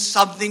then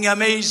something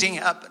amazing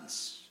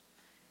happens.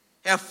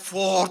 A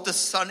fourth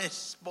son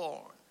is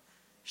born.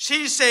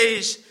 She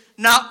says,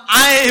 now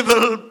I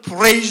will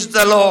praise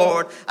the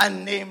Lord,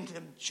 and named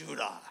him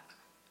Judah.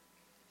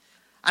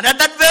 And at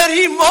that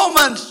very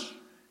moment,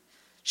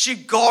 she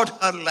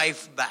got her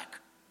life back.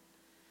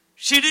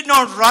 She did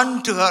not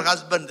run to her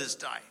husband this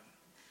time.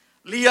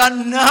 Leah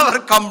never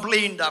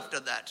complained after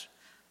that.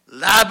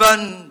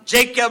 Laban,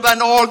 Jacob,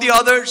 and all the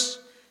others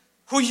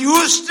who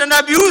used and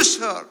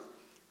abused her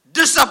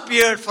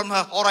disappeared from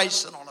her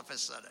horizon all of a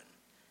sudden.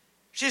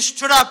 She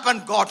stood up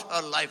and got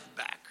her life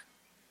back.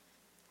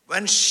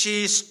 When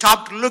she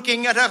stopped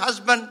looking at her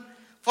husband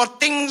for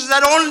things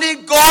that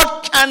only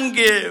God can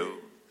give,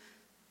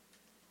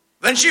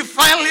 when she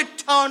finally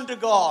turned to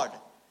God,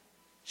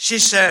 she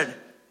said,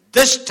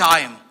 this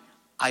time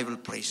I will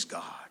praise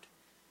God.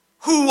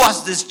 Who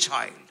was this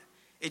child?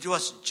 It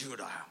was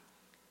Judah.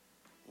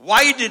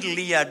 Why did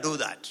Leah do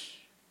that?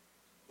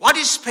 What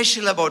is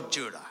special about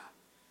Judah?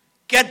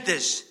 Get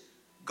this.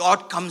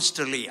 God comes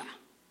to Leah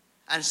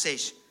and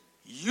says,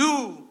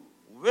 you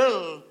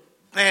will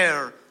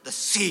bear the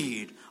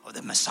seed of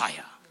the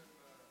Messiah.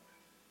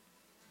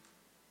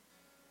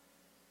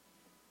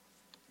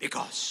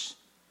 Because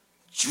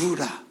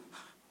Judah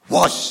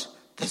was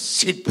the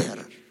seed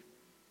bearer.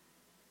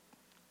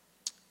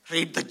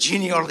 Read the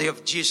genealogy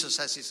of Jesus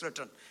as is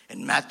written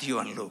in Matthew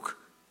and Luke.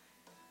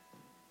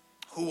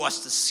 Who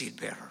was the seed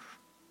bearer?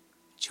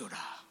 Judah.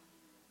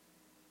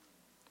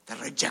 The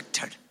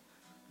rejected,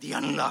 the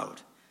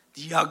unloved,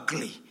 the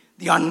ugly,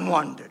 the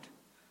unwanted.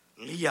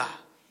 Leah,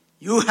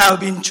 you have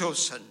been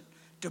chosen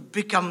to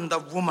become the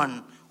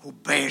woman who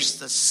bears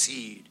the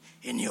seed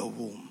in your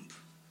womb.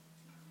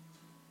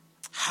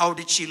 How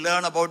did she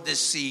learn about this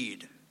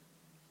seed?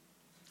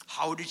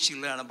 How did she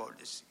learn about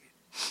this seed?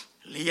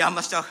 Leah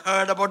must have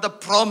heard about the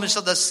promise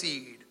of the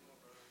seed,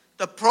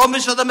 the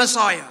promise of the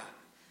Messiah.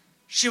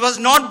 She was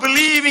not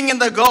believing in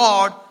the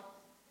God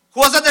who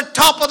was at the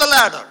top of the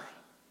ladder,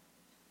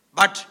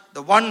 but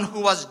the one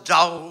who was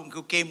down,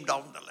 who came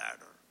down the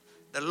ladder.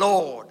 The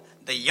Lord,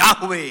 the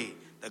Yahweh,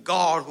 the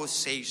God who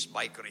saves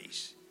by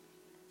grace.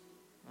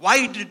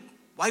 Why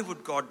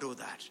would God do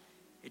that?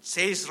 It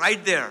says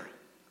right there,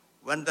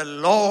 when the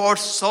Lord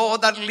saw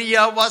that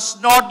Leah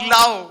was not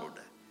loved,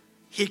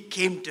 he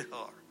came to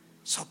her.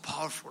 So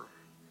powerful,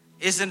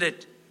 isn't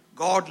it?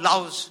 God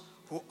loves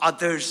who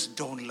others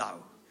don't love.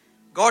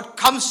 God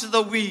comes to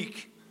the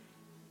weak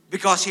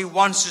because he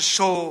wants to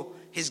show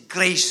his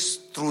grace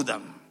through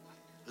them.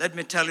 Let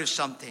me tell you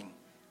something.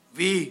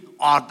 We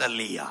are the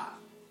Leah.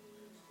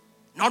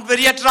 Not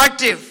very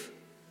attractive.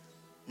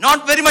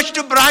 Not very much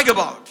to brag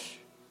about.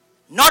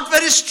 Not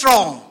very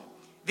strong.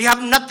 We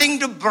have nothing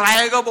to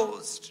brag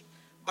about.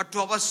 But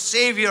to our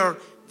Savior,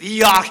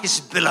 we are his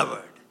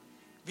beloved.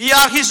 We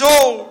are his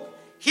own.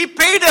 He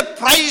paid a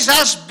price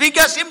as big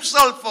as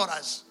himself for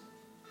us.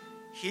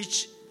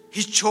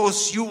 He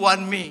chose you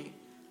and me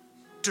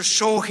to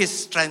show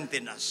his strength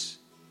in us.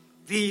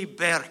 We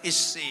bear his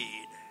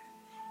seed.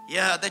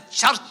 Yeah, the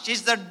church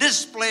is the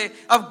display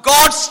of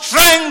God's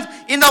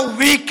strength in the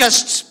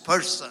weakest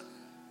person.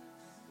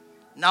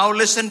 Now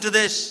listen to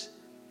this.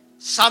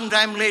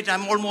 Sometime later,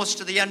 I'm almost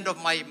to the end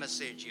of my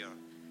message here.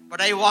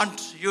 But I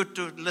want you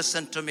to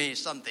listen to me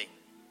something.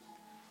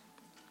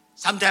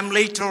 Sometime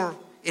later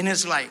in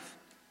his life,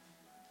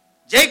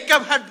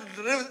 Jacob had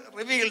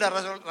revealed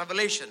a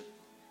revelation.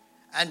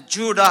 And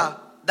Judah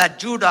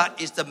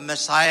is the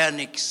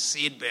messianic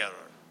seed bearer.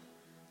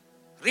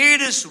 Read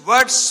his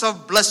words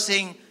of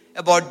blessing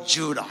about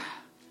Judah.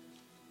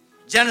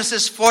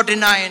 Genesis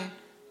 49,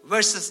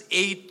 verses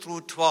 8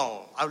 through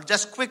 12. I will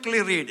just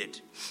quickly read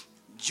it.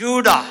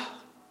 Judah,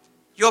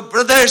 your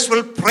brothers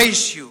will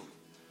praise you.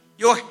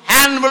 Your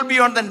hand will be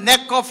on the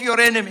neck of your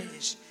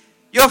enemies.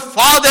 Your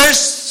father's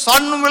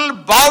son will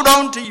bow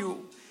down to you.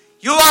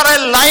 You are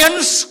a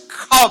lion's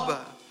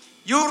cub.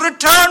 You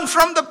return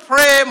from the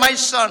prey, my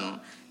son.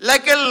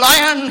 Like a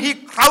lion, he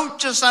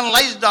crouches and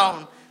lies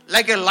down.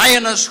 Like a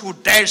lioness who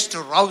dares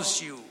to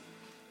rouse you.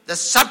 The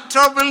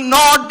scepter will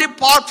not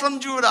depart from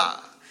Judah,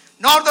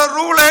 nor the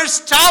ruler's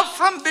staff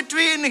from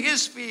between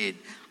his feet,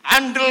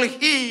 until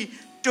he,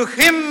 to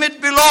him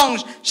it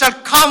belongs, shall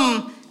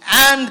come,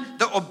 and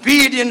the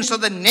obedience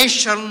of the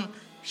nation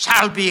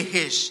shall be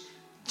his.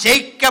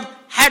 Jacob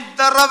had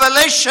the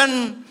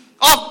revelation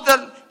of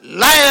the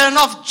Lion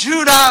of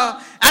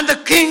Judah and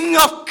the King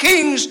of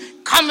Kings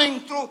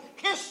coming through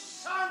his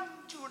son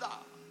Judah.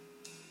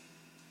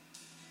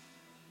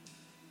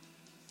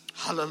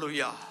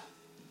 Hallelujah.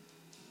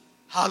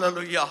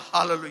 Hallelujah.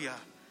 Hallelujah.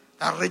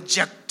 The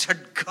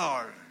rejected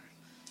girl,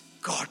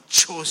 God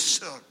chose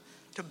her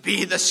to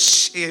be the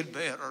seed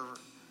bearer.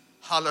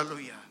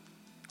 Hallelujah.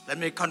 Let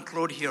me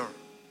conclude here.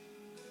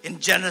 In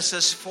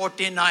Genesis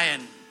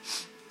 49,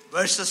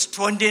 verses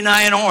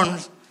 29 on,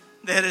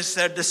 there is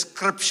a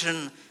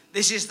description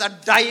This is the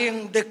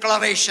dying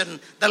declaration,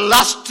 the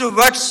last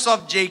words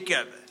of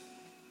Jacob.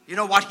 You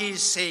know what he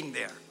is saying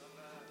there?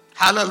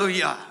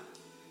 Hallelujah.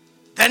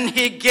 Then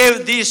he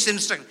gave these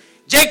instructions.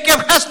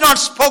 Jacob has not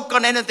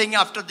spoken anything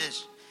after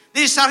this.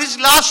 These are his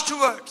last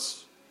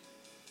words.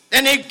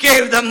 Then he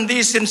gave them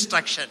this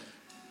instruction.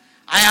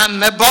 I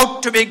am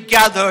about to be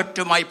gathered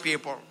to my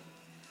people.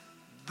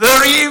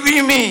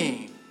 Bury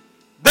me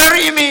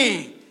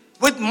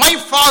with my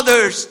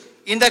fathers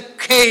in the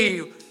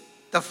cave,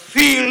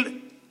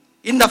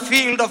 in the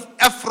field of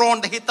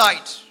Ephron the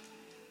Hittite,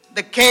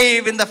 the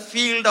cave in the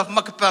field of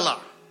Machpelah,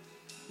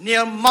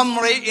 near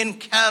Mamre in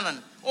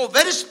Canaan. Oh,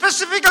 very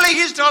specifically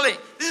he's telling,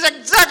 this is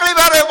exactly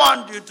where I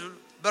want you to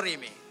bury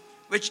me,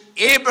 which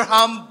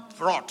Abraham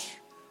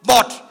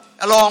bought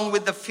along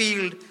with the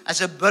field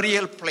as a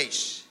burial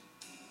place.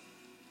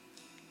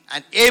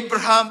 And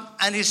Abraham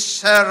and his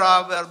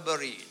Sarah were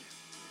buried.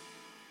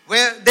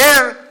 Where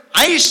there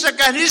Isaac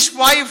and his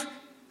wife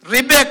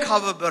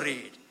Rebekah were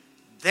buried.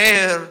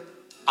 There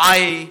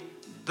I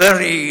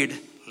buried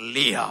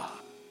Leah.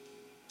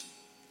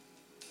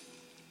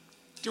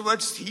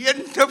 Towards the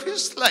end of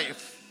his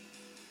life,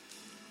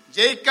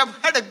 Jacob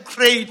had a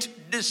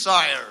great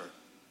desire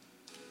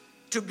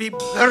to be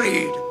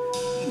buried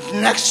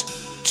next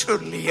to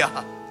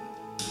Leah.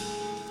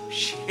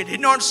 She did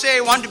not say,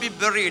 I want to be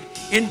buried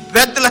in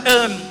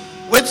Bethlehem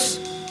with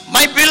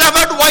my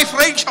beloved wife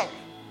Rachel.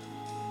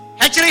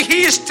 Actually,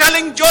 he is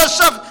telling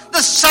Joseph,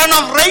 the son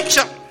of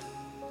Rachel.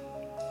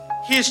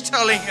 He is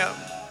telling him,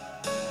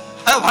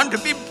 I want to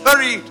be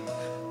buried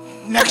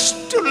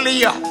next to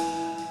Leah.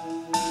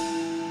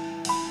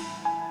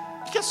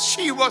 Because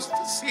she was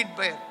the seed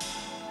bearer.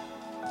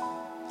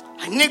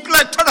 I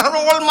neglected her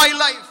all my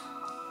life.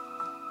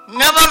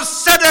 Never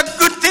said a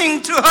good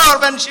thing to her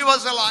when she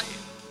was alive.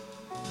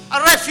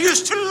 I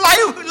refused to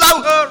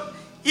love her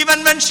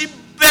even when she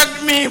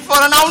begged me for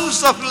an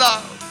ounce of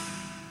love.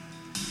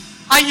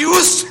 I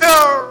used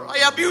her.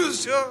 I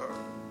abused her.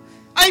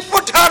 I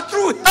put her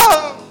through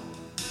hell.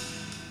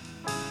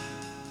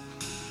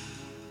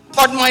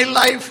 But my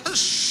life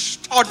has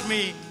taught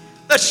me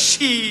that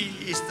she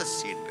is the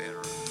seed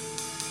bearer.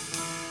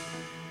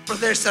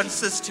 Brothers and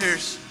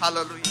sisters,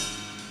 hallelujah.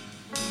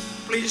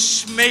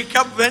 Please make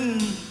up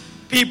when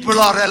people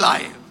are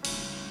alive.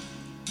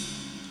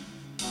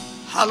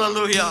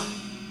 Hallelujah.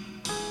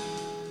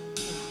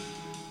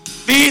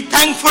 Be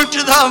thankful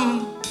to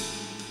them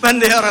when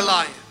they are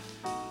alive.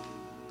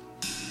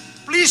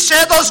 Please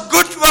say those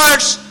good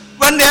words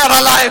when they are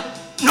alive,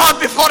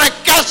 not before a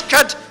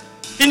casket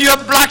in your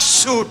black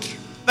suit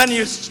when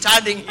you're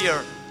standing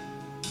here.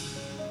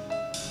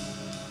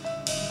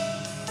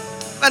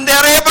 When they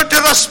are able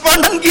to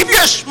respond and give you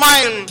a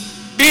smile,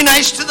 be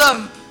nice to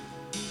them.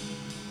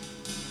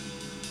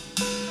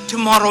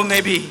 Tomorrow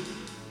may be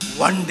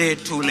one day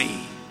too late.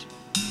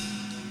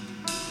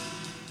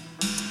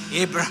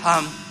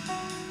 Abraham,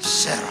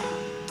 Sarah,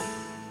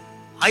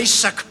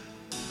 Isaac,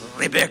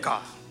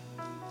 Rebekah,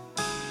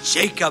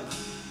 Jacob,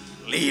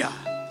 Leah.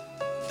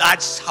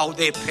 That's how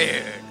they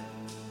paired.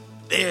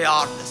 They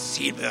are the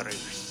seed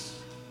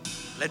bearers.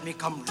 Let me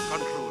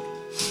conclude.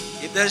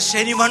 If there's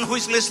anyone who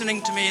is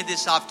listening to me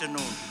this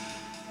afternoon,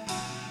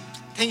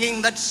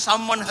 thinking that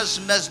someone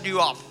has messed you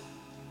up,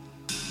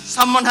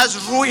 someone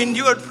has ruined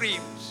your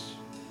dreams,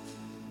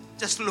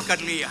 just look at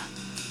Leah.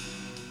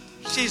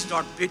 She's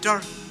not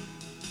bitter.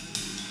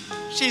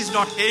 She's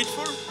not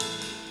hateful.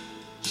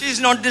 She's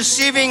not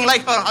deceiving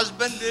like her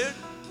husband did.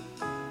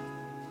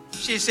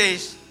 She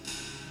says,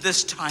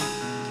 this time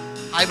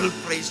I will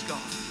praise God.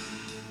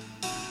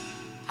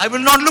 I will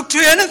not look to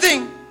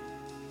anything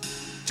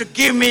to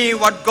give me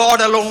what God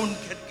alone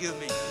can give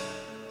me.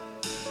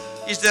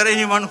 Is there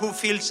anyone who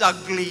feels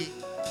ugly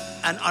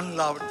and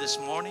unloved this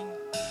morning?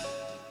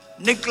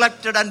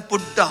 Neglected and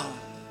put down?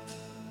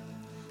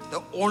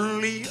 The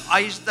only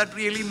eyes that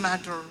really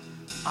matter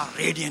are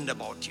radiant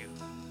about you.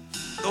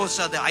 Those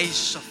are the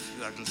eyes of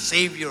your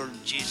Savior,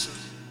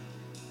 Jesus.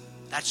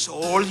 That's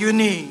all you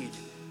need.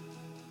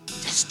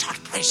 Just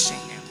start praising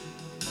Him.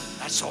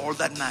 That's all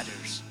that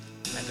matters.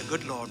 And the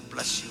good Lord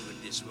bless you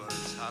with these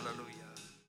words. Hallelujah.